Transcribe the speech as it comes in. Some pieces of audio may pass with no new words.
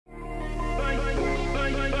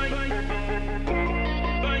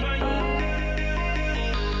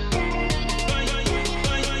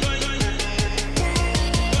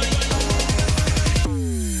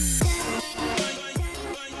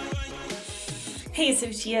Hey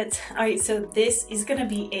associates! Alright, so this is going to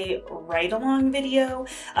be a ride-along video,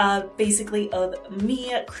 basically of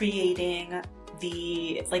me creating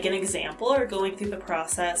an example or going through the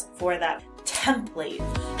process for that template.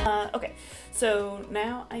 Okay, so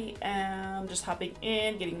now I am just hopping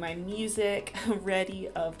in, getting my music ready,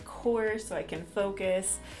 of course, so I can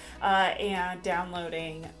focus, and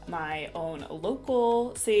downloading my own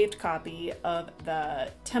local saved copy of the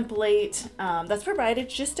template that's provided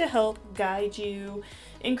just to help guide you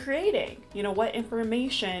in creating, what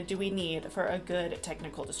information do we need for a good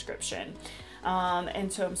technical description.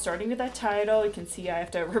 And so I'm starting with that title. You can see I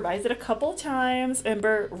have to revise it a couple times.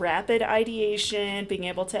 Remember, rapid ideation, being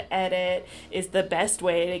able to edit is the best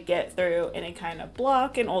way to get through any kind of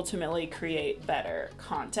block and ultimately create better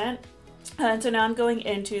content. And so now I'm going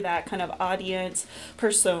into that kind of audience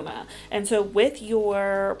persona. And so with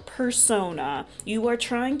your persona, you are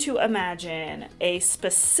trying to imagine a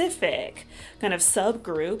specific kind of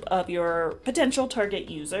subgroup of your potential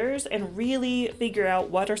target users and really figure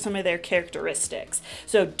out what are some of their characteristics.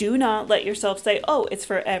 So do not let yourself say, oh, it's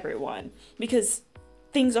for everyone, because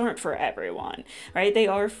things aren't for everyone, right? They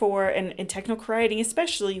are for, and in technical writing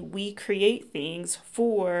especially, we create things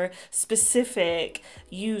for specific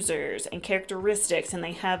users and characteristics, and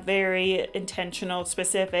they have very intentional,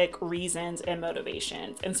 specific reasons and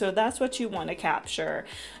motivations. And so that's what you want to capture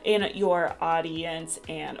in your audience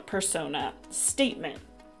and persona statement.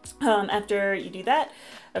 After you do that,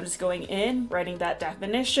 I'm just going in, writing that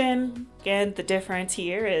definition. Again, the difference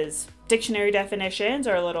here is dictionary definitions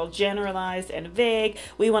are a little generalized and vague.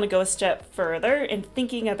 We want to go a step further in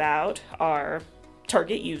thinking about our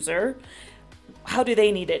target user. How do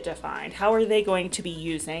they need it defined? How are they going to be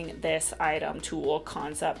using this item, tool,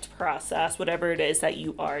 concept, process, whatever it is that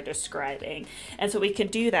you are describing? And so we can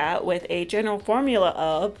do that with a general formula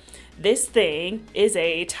of this thing is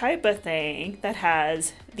a type of thing that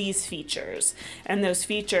has these features, and those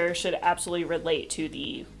features should absolutely relate to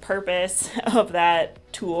the purpose of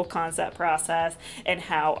that tool, concept, process, and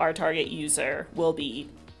how our target user will be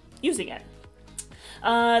using it.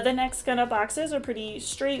 The next kind of boxes are pretty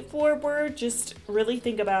straightforward. Just really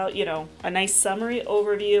think about, a nice summary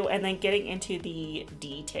overview and then getting into the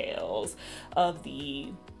details of the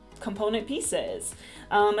component pieces.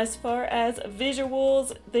 As far as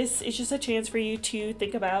visuals, this is just a chance for you to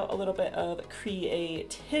think about a little bit of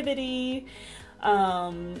creativity.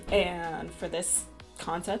 And for this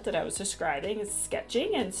concept that I was describing is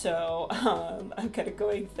sketching, and so I'm kind of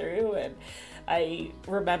going through, and I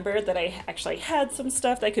remembered that I actually had some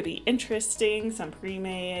stuff that could be interesting, some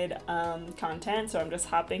pre-made content, so I'm just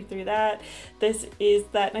hopping through that. This is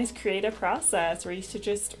that nice creative process where you should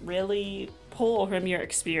just really pull from your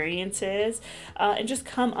experiences and just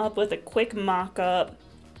come up with a quick mock-up,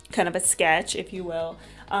 kind of a sketch, if you will,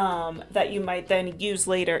 that you might then use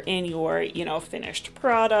later in your, finished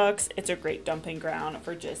products. It's a great dumping ground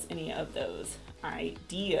for just any of those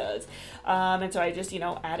ideas. And so I just,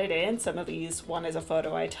 added in some of these. One is a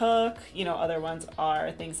photo I took, other ones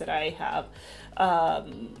are things that I have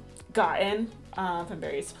gotten from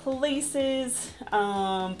various places.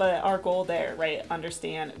 But our goal there, right?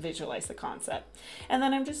 Understand, visualize the concept. And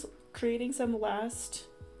then I'm just creating some last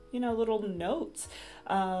little notes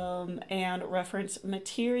and reference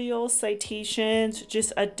material, citations,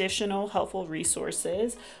 just additional helpful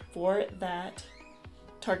resources for that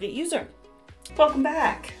target user. Welcome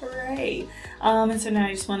back. Hooray. And so now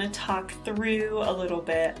I just want to talk through a little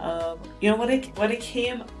bit of what I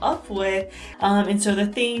came up with, and so the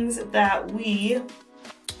things that we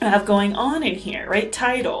have going on in here, right?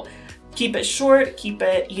 Title. Keep it short, keep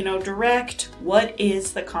it, direct. What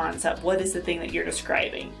is the concept? What is the thing that you're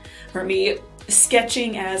describing? For me,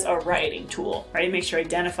 sketching as a writing tool, right? Make sure you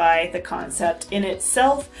identify the concept in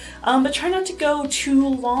itself, but try not to go too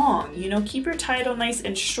long. Keep your title nice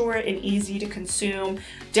and short and easy to consume.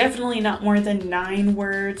 Definitely not more than 9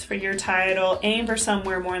 words for your title. Aim for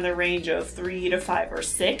somewhere more in the range of 3 to 5 or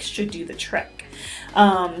 6 should do the trick.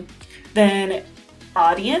 Then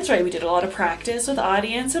audience, right? We did a lot of practice with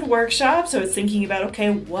audience and workshops. So it's thinking about, okay,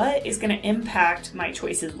 what is going to impact my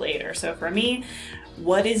choices later? So for me,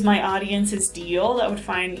 what is my audience's deal that would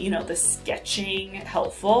find, the sketching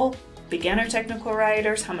helpful? Beginner technical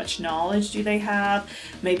writers, how much knowledge do they have?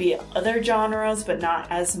 Maybe other genres, but not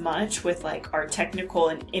as much with like our technical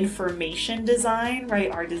and information design,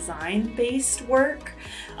 right? Our design-based work,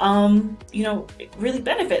 it really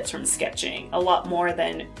benefits from sketching a lot more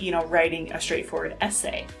than, writing a straightforward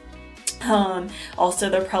essay. Also,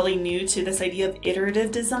 they're probably new to this idea of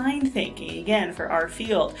iterative design thinking. Again, for our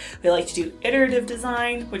field, we like to do iterative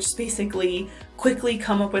design, which is basically quickly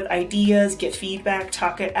come up with ideas, get feedback,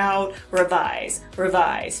 talk it out, revise,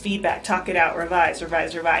 revise, feedback, talk it out, revise,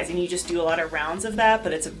 revise, revise. And you just do a lot of rounds of that,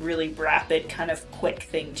 but it's a really rapid kind of quick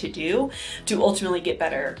thing to do to ultimately get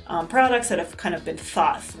better products that have kind of been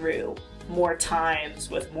thought through more times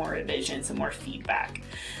with more revisions and more feedback.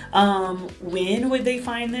 When would they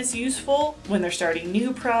find this useful? When they're starting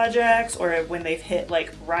new projects, or when they've hit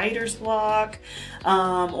like writer's block,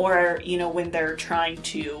 or when they're trying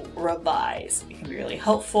to revise. It can be really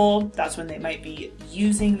helpful. That's when they might be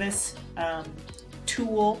using this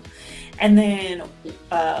tool. And then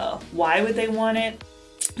why would they want it?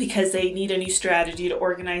 Because they need a new strategy to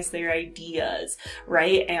organize their ideas,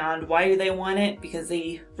 right? And why do they want it? Because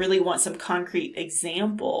they really want some concrete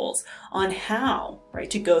examples on how, right,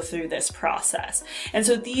 to go through this process. And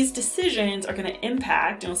so these decisions are going to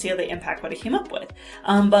impact, and we'll see how they impact what I came up with.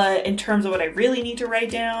 But in terms of what I really need to write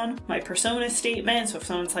down, my persona statement. So if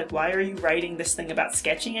someone's like, why are you writing this thing about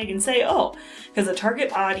sketching? I can say, oh, because the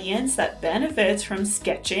target audience that benefits from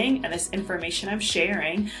sketching and this information I'm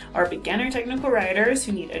sharing are beginner technical writers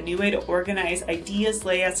who need a new way to organize ideas,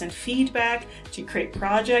 layouts, and feedback to create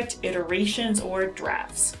project iterations or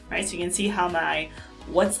drafts, right? So you can see how my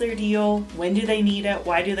what's their deal, when do they need it,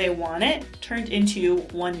 why do they want it, turned into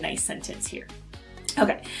one nice sentence here.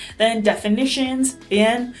 Okay, then definitions,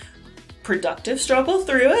 and productive struggle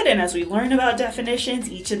through it, and as we learn about definitions,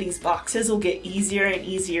 each of these boxes will get easier and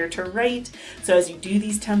easier to write. So as you do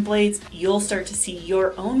these templates, you'll start to see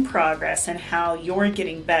your own progress and how you're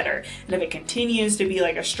getting better. And if it continues to be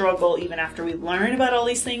like a struggle even after we learn about all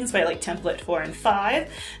these things by like template 4 and 5,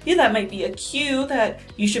 yeah, that might be a cue that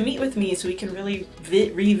you should meet with me so we can really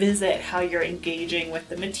revisit how you're engaging with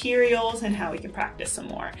the materials and how we can practice some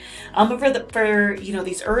more. But for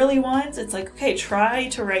these early ones, it's like, okay, try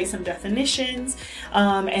to write some definitions,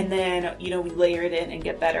 and then we layer it in and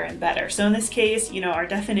get better and better. So in this case, our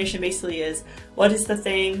definition basically is, what is the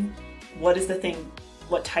thing, what is the thing,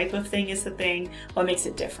 what type of thing is the thing, what makes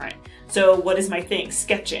it different. So what is my thing?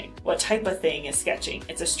 Sketching. What type of thing is sketching?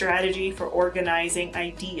 It's a strategy for organizing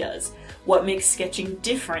ideas. What makes sketching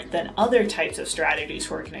different than other types of strategies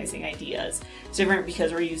for organizing ideas? It's different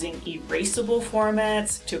because we're using erasable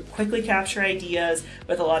formats to quickly capture ideas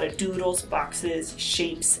with a lot of doodles, boxes,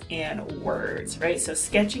 shapes, and words, right? So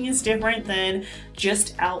sketching is different than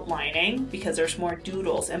just outlining because there's more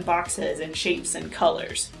doodles and boxes and shapes and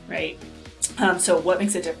colors, right? So what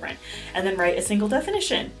makes it different? And then write a single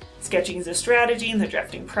definition. Sketching is a strategy in the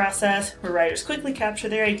drafting process where writers quickly capture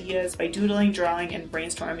their ideas by doodling, drawing, and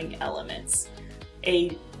brainstorming elements.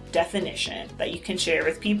 A definition that you can share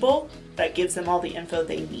with people that gives them all the info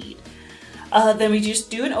they need. Then we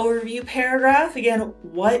just do an overview paragraph. Again,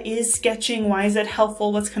 what is sketching? Why is it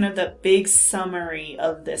helpful? What's kind of the big summary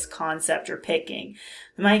of this concept you're picking?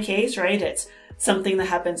 In my case, right, it's something that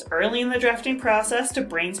happens early in the drafting process to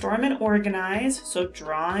brainstorm and organize. So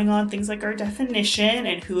drawing on things like our definition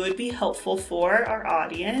and who would be helpful for our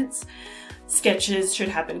audience. Sketches should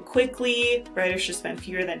happen quickly. Writers should spend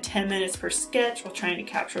fewer than 10 minutes per sketch while trying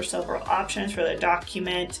to capture several options for the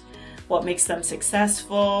document. What makes them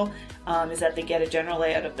successful is that they get a general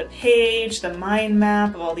layout of the page, the mind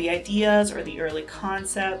map of all the ideas or the early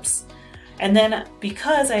concepts. And then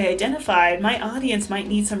because I identified my audience might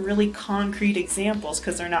need some really concrete examples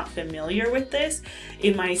because they're not familiar with this,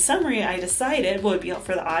 in my summary I decided what would be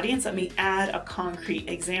helpful for the audience, let me add a concrete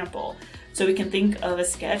example. So we can think of a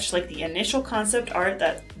sketch like the initial concept art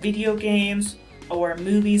that video games or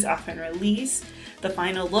movies often release. The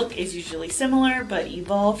final look is usually similar but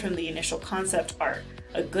evolved from the initial concept art.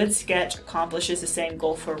 A good sketch accomplishes the same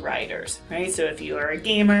goal for writers, right? So if you are a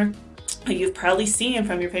gamer, you've probably seen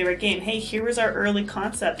from your favorite game, hey, here was our early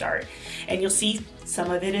concept art. And you'll see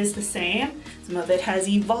some of it is the same, some of it has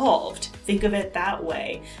evolved. Think of it that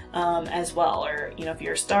way as well. Or, if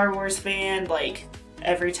you're a Star Wars fan, like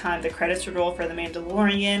every time the credits would roll for The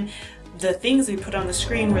Mandalorian, the things we put on the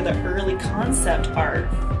screen were the early concept art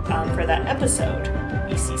for that episode.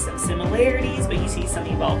 You see some similarities, but you see some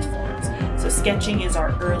evolved forms. So sketching is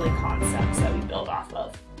our early concepts that we build off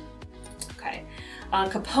of. Okay.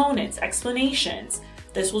 Components, explanations.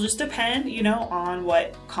 This will just depend, on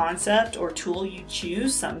what concept or tool you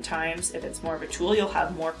choose. Sometimes if it's more of a tool, you'll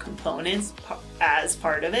have more components as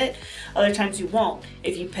part of it. Other times you won't.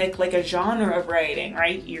 If you pick like a genre of writing,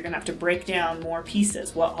 right, you're gonna have to break down more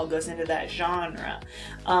pieces. What all goes into that genre?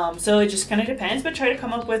 So it just kind of depends, but try to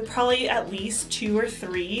come up with probably at least 2 or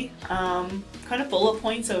 3 kind of bullet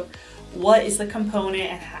points of what is the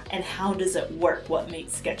component and how does it work? What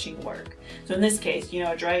makes sketching work? So in this case, you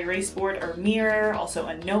know, a dry erase board or mirror, also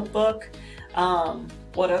a notebook.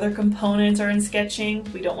 What other components are in sketching?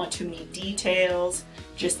 We don't want too many details,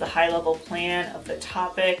 just the high-level plan of the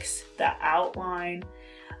topics, the outline,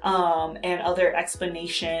 and other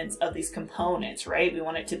explanations of these components, right? We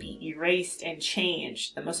want it to be erased and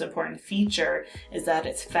changed. The most important feature is that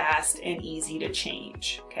it's fast and easy to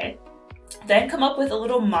change, okay? Then come up with a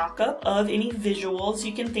little mock-up of any visuals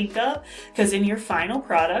you can think of, because in your final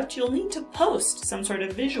product, you'll need to post some sort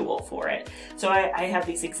of visual for it. So I have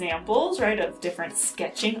these examples, right, of different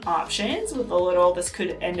sketching options with a little, this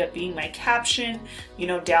could end up being my caption, you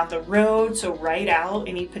know, down the road. So write out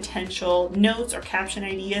any potential notes or caption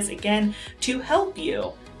ideas, again, to help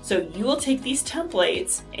you. So you will take these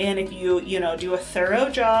templates, and if you do a thorough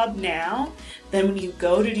job now, then when you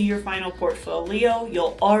go to do your final portfolio,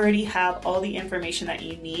 you'll already have all the information that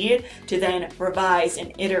you need to then revise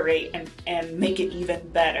and iterate and make it even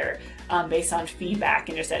better based on feedback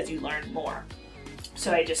and just as you learn more.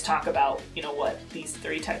 So I just talk about, you know, what these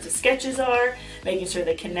 3 types of sketches are, making sure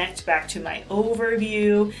they connect back to my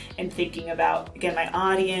overview, and thinking about, again, my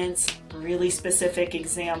audience, really specific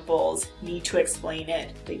examples, need to explain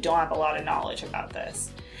it. They don't have a lot of knowledge about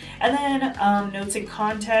this. And then notes and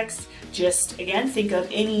context, just again, think of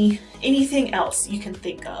anything else you can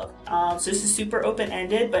think of. So this is super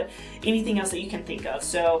open-ended, but anything else that you can think of.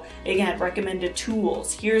 So again, recommended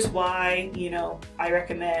tools. Here's why, you know, I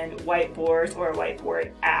recommend whiteboards or a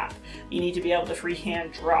whiteboard app. You need to be able to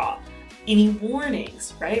freehand draw. Any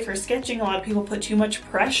warnings, right? For sketching, a lot of people put too much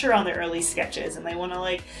pressure on their early sketches and they want to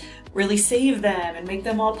like really save them and make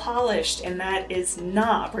them all polished, and that is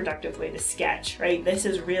not a productive way to sketch, right? This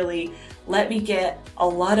is really, let me get a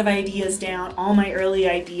lot of ideas down, all my early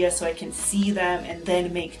ideas, so I can see them and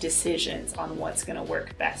then make decisions on what's going to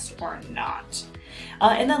work best or not.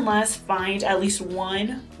 And then last, find at least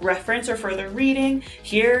one reference or further reading.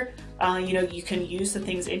 Here, you know, you can use the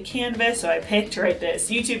things in Canvas. So I picked, right, this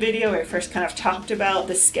YouTube video where I first kind of talked about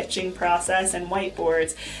the sketching process and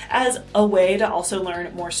whiteboards as a way to also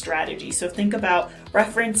learn more strategy. So think about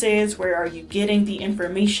references, where are you getting the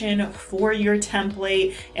information for your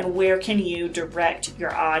template, and where can you direct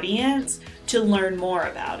your audience to learn more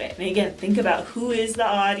about it. And again, think about who is the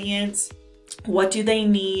audience, what do they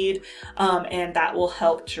need, and that will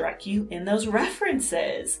help direct you in those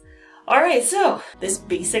references. All right, so this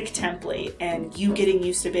basic template and you getting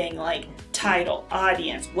used to being like title,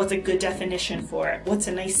 audience, what's a good definition for it? What's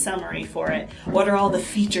a nice summary for it? What are all the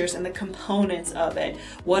features and the components of it?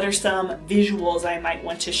 What are some visuals I might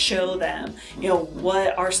want to show them? You know,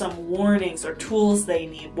 what are some warnings or tools they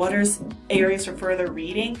need? What are areas for further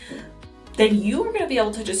reading? Then you are going to be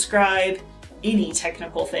able to describe any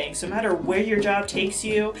technical thing. So no matter where your job takes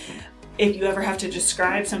you, if you ever have to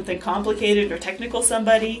describe something complicated or technical to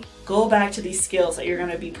somebody, go back to these skills that you're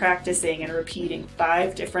going to be practicing and repeating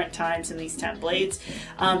 5 different times in these templates,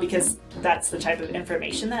 because that's the type of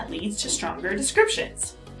information that leads to stronger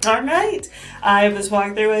descriptions. All right, I hope this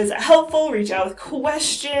walkthrough was helpful. Reach out with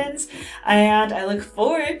questions, and I look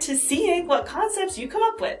forward to seeing what concepts you come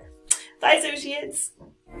up with. Bye, associates.